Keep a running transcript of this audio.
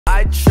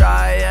might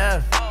try,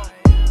 yeah.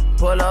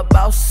 Pull up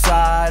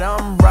outside,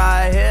 I'm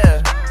right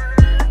here.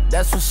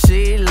 That's what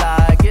she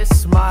like,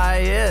 it's my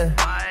year.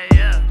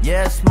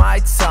 Yeah, it's my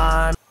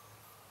time.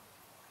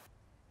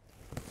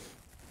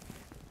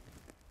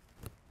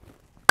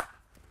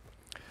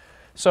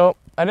 So,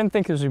 I didn't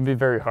think this would be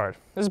very hard.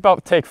 This is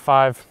about take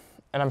 5,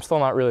 and I'm still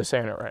not really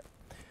saying it right.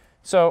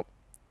 So,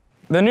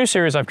 the new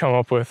series I've come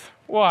up with,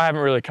 well, I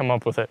haven't really come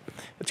up with it.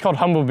 It's called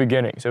Humble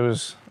Beginnings. It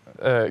was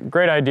a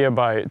great idea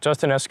by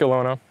Justin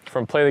Escalona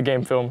from Play the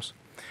Game Films,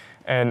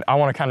 and I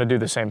want to kind of do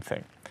the same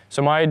thing.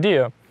 So my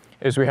idea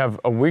is we have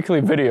a weekly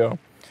video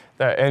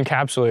that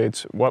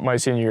encapsulates what my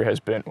senior year has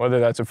been, whether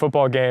that's a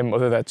football game,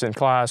 whether that's in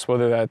class,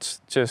 whether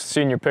that's just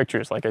senior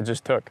pictures like I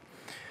just took.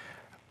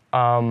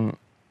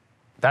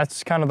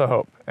 That's kind of the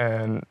hope,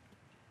 and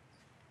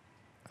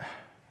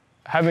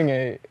having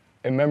a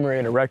memory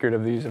and a record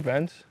of these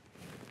events,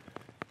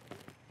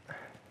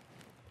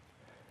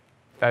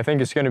 I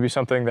think it's going to be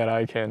something that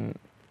I can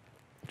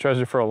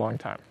treasure for a long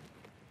time.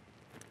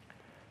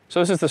 So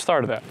this is the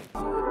start of that.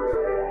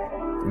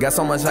 Got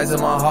so much ice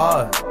in my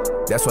heart,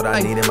 that's what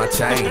I need in my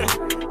chain.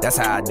 That's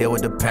how I deal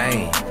with the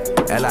pain.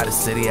 L out the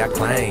city I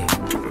claim.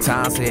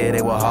 Times here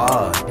they were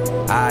hard,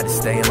 I had to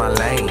stay in my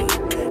lane.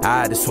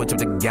 I had to switch up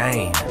the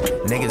game.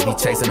 Niggas be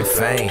chasing the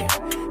fame.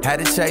 Had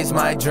to chase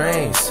my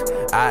dreams.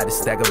 I had to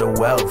stack up the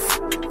wealth.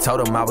 Told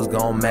them I was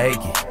gonna make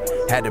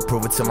it. Had to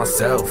prove it to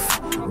myself.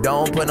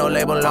 Don't put no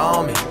label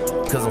on me,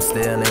 cause I'm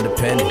still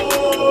independent.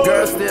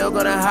 Girl still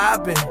gonna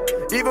happen,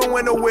 even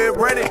when the whip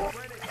rented.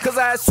 Cause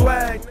I had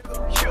swag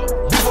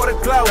before the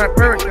clout.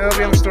 Perfect, that'll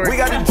be on the story. We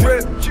got the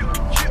drip,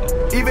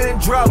 even in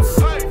droughts.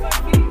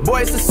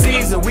 Boy, it's the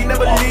season, we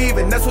never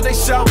leaving, that's what they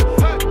shout.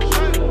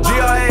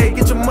 GRA,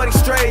 get your money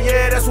straight,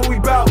 yeah, that's what we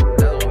bout.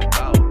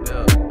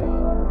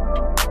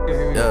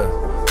 Yeah.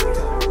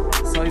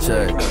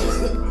 Check.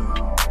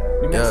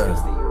 Yeah.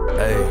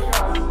 Hey.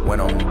 When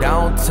I'm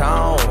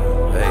downtown.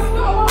 Hey.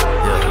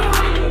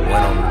 Yeah.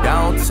 When I'm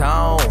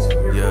downtown.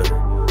 Yeah.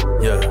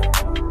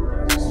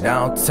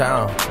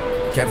 Downtown.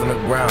 Came from the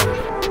ground.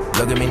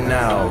 Look at me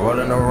now,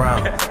 rolling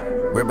around.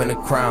 Ripping the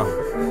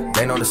crown.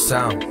 They know the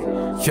sound.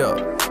 Yeah.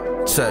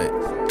 Check.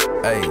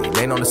 Hey,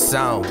 they know the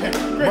sound.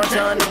 Bunch of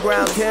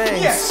underground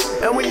kings.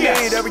 Yes. And we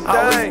need everything.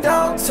 I was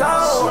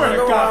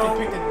downtown.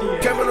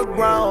 Came from the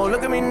ground.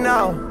 Look at me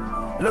now.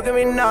 Look at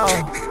me now.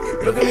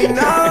 Look at me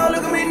now.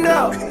 Look at me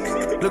now.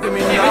 Look at me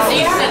now.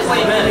 Look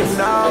at me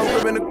now.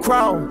 Gripping the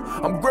crown.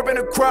 I'm gripping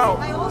the crown.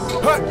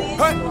 Hey,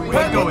 hey,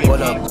 hey.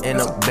 Pull up in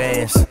a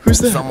Benz.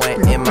 Somewhere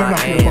in my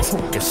hands.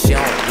 If she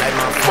don't like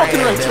my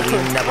friend, then we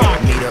never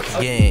meet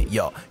again.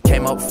 Yo,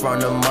 came up from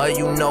the mud.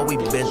 You know we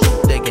been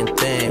through thick and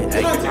thin.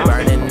 Hey,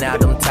 burning out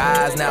them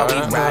ties. Now we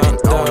riding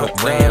on the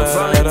rims.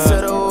 Running to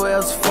the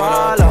wheels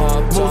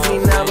follow. Moves we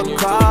never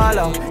call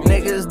on.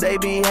 Niggas they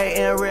be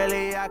hating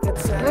really. I can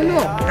tell. I don't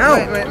know.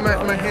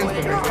 Ow, my hands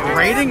are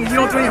rating. You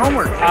don't do any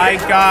homework. I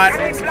got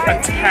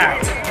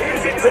attacked.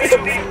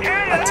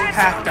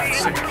 Attacked on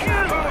Sydney.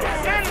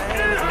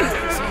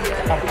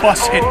 A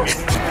bus hit me.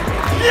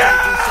 Yeah!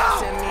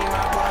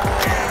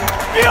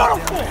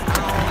 Beautiful!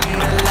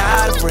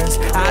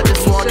 I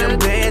just want them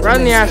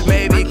Run the ass.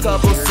 Maybe a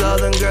couple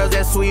southern girls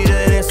that's sweeter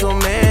than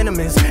some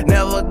enemies.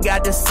 Never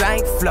got the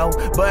same flow,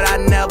 but I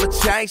never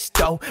changed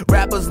though.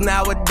 Rappers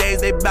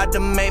nowadays, they about to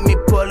make me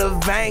pull a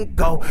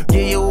Vanco.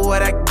 Give you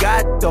what I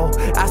got though,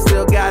 I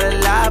still got a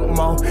lot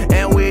more.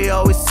 And we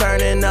always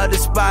turning up the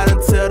spot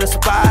until the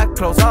spot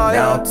close. Oh,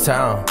 yeah.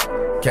 Downtown,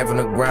 came from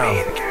the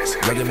ground.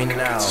 Look at me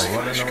now,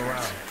 running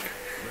around.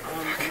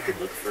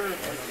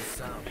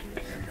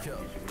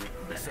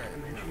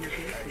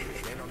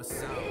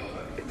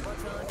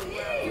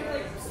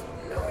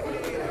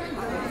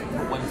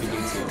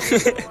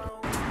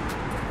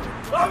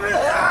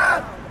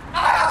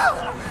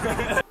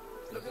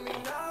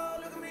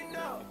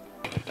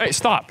 Hey,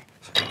 stop.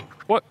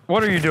 What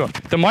are you doing?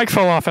 The mic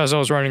fell off as I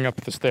was running up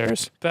the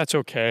stairs. That's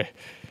okay.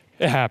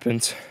 It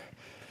happens.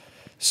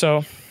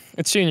 So,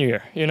 it's senior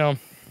year, you know.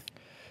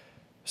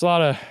 There's a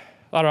lot of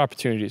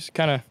opportunities.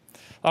 A lot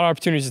of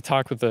opportunities to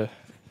talk with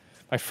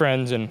my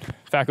friends and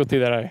faculty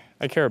that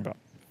I care about.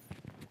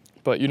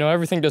 But, you know,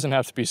 everything doesn't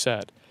have to be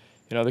sad.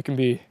 You know, there can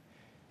be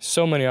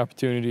so many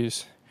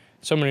opportunities,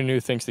 so many new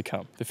things to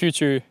come. The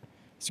future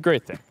is a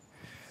great thing.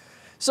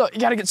 So you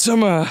gotta get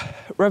some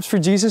reps for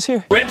Jesus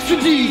here. Reps for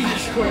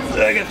Jesus!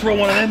 I gotta throw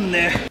one of them in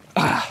there.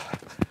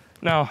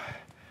 Now,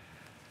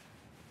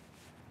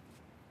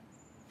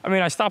 I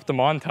mean, I stopped the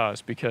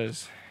montage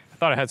because I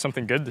thought I had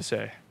something good to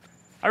say.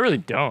 I really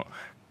don't.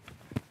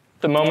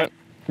 At the moment,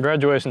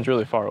 graduation's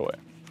really far away.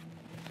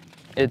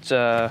 It's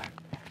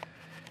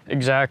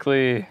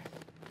exactly,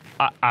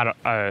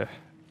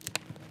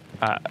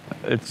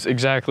 it's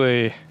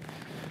exactly,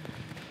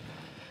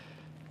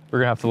 we're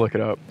gonna have to look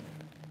it up.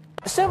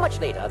 So much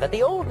later that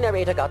the old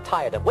narrator got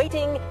tired of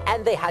waiting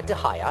and they had to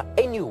hire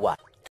a new one.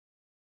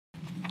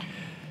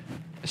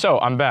 So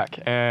I'm back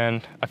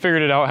and I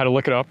figured it out how to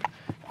look it up.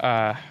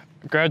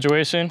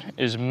 Graduation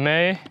is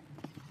May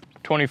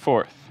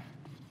 24th.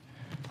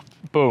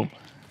 Boom.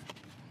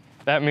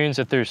 that means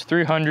that there's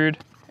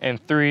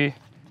 303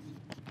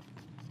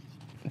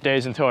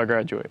 days until I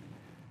graduate.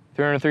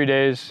 303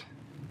 days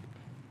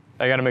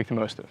I gotta make the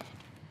most of.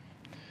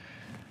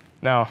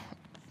 Now,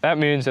 that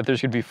means that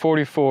there's gonna be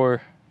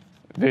 44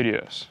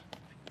 videos.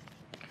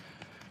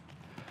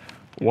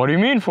 What do you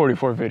mean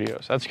 44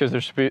 videos? That's because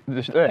there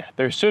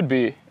should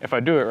be, if I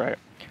do it right,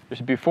 there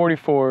should be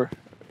 44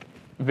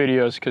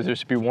 videos because there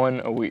should be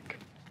one a week.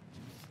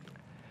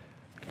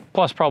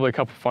 Plus probably a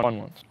couple fun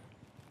ones.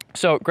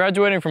 So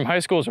graduating from high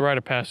school is a rite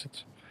of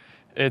passage.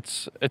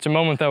 It's a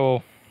moment that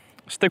will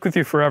stick with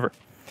you forever.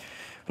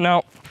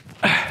 Now,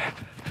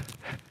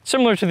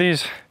 similar to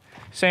these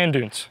sand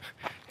dunes,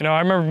 you know, I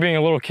remember being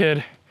a little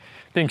kid,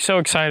 being so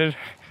excited.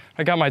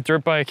 I got my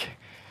dirt bike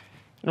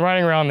and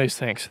riding around these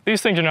things.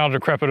 These things are now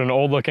decrepit and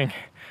old looking.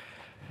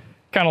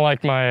 Kind of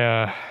like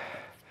my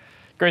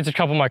grades in a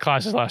couple of my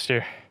classes last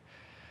year.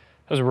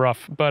 It was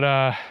rough, but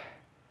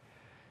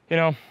you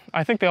know,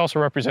 I think they also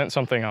represent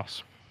something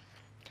else.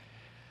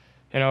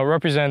 You know, it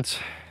represents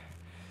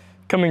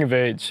coming of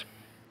age,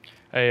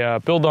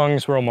 a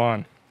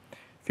Bildungsroman,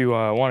 if you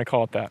want to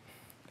call it that.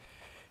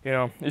 You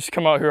know, I used to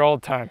come out here all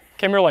the time.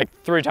 Came here like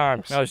 3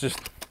 times. I was just,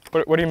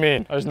 what do you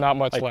mean? There's not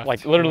much left.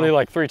 Like literally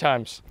like 3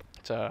 times.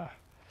 It's I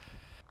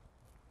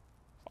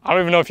don't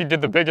even know if you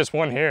did the biggest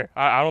one here.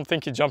 I don't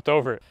think you jumped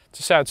over it.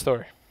 It's a sad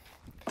story.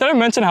 Did I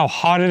mention how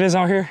hot it is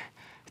out here?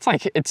 It's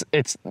like,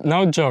 it's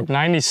no joke,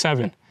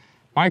 97.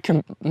 My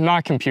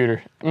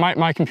computer,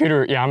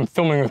 yeah, I'm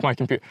filming with my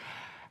computer.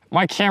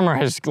 My camera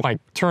has like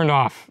turned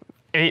off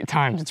 8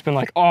 times. It's been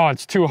like, oh,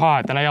 it's too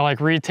hot. Then I gotta like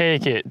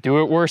retake it, do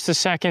it worse the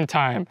second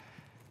time.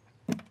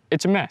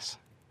 It's a mess.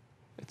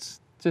 It's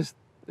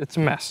a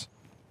mess.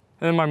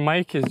 And then my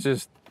mic is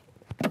just,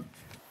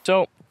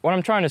 so what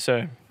I'm trying to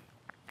say,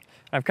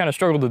 I've kind of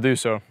struggled to do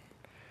so,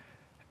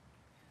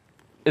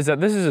 is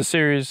that this is a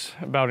series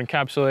about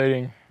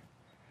encapsulating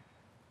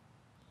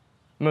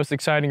the most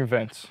exciting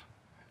events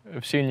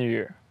of senior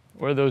year,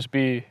 whether those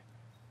be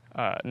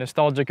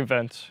nostalgic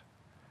events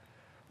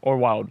or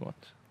wild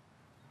ones.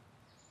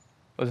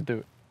 Let's do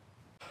it.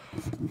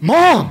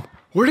 Mom,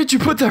 where did you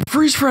put that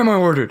freeze frame I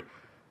ordered?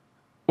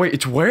 Wait,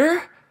 it's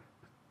where?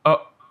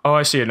 Oh,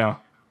 I see it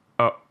now.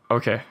 Oh,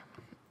 okay.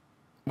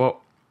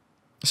 Well,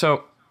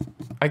 so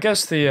I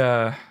guess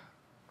the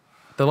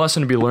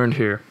lesson to be learned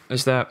here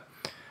is that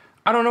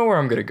I don't know where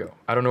I'm gonna go.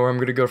 I don't know where I'm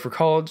gonna go for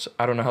college.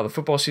 I don't know how the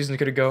football season's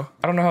gonna go.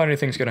 I don't know how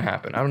anything's gonna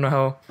happen. I don't know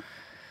how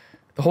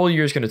the whole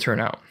year's gonna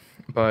turn out.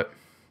 But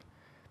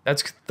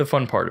that's the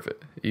fun part of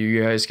it.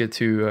 You guys get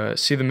to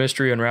see the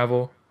mystery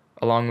unravel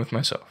along with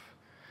myself.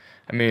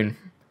 I mean,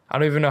 I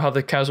don't even know how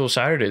the casual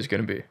Saturday is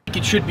gonna be.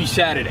 It should be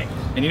Saturday.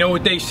 And you know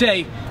what they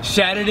say?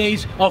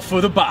 Saturdays are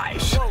for the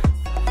buys.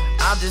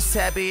 I'm just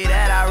happy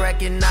that I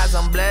recognize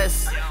I'm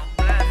blessed.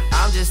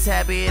 I'm just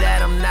happy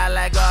that I'm not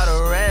like all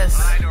the rest.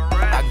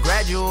 I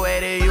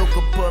graduated, you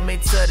could put me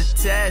to the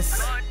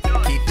test.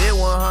 Keep it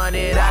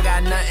 100, I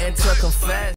got nothing to confess.